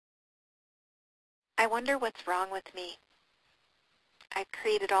I wonder what's wrong with me. I've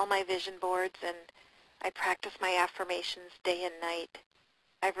created all my vision boards and I practice my affirmations day and night.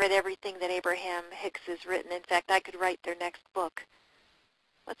 I've read everything that Abraham Hicks has written. In fact, I could write their next book.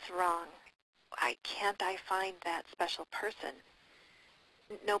 What's wrong? Why can't I find that special person?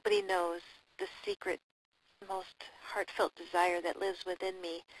 Nobody knows the secret, most heartfelt desire that lives within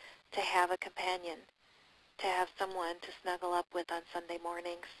me to have a companion, to have someone to snuggle up with on Sunday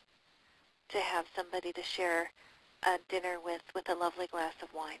mornings, to have somebody to share a dinner with a lovely glass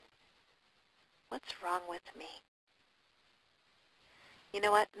of wine. What's wrong with me? You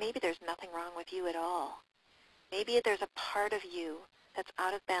know what? Maybe there's nothing wrong with you at all. Maybe there's a part of you that's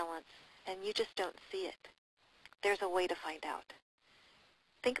out of balance and you just don't see it. There's a way to find out.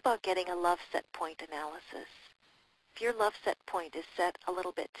 Think about getting a love set point analysis. If your love set point is set a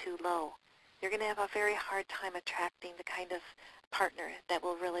little bit too low, you're going to have a very hard time attracting the kind of partner that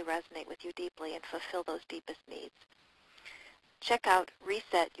will really resonate with you deeply and fulfill those deepest needs. Check out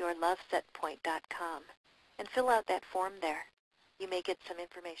resetyourlovesetpoint.com and fill out that form there. You may get some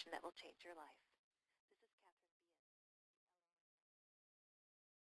information that will change your life.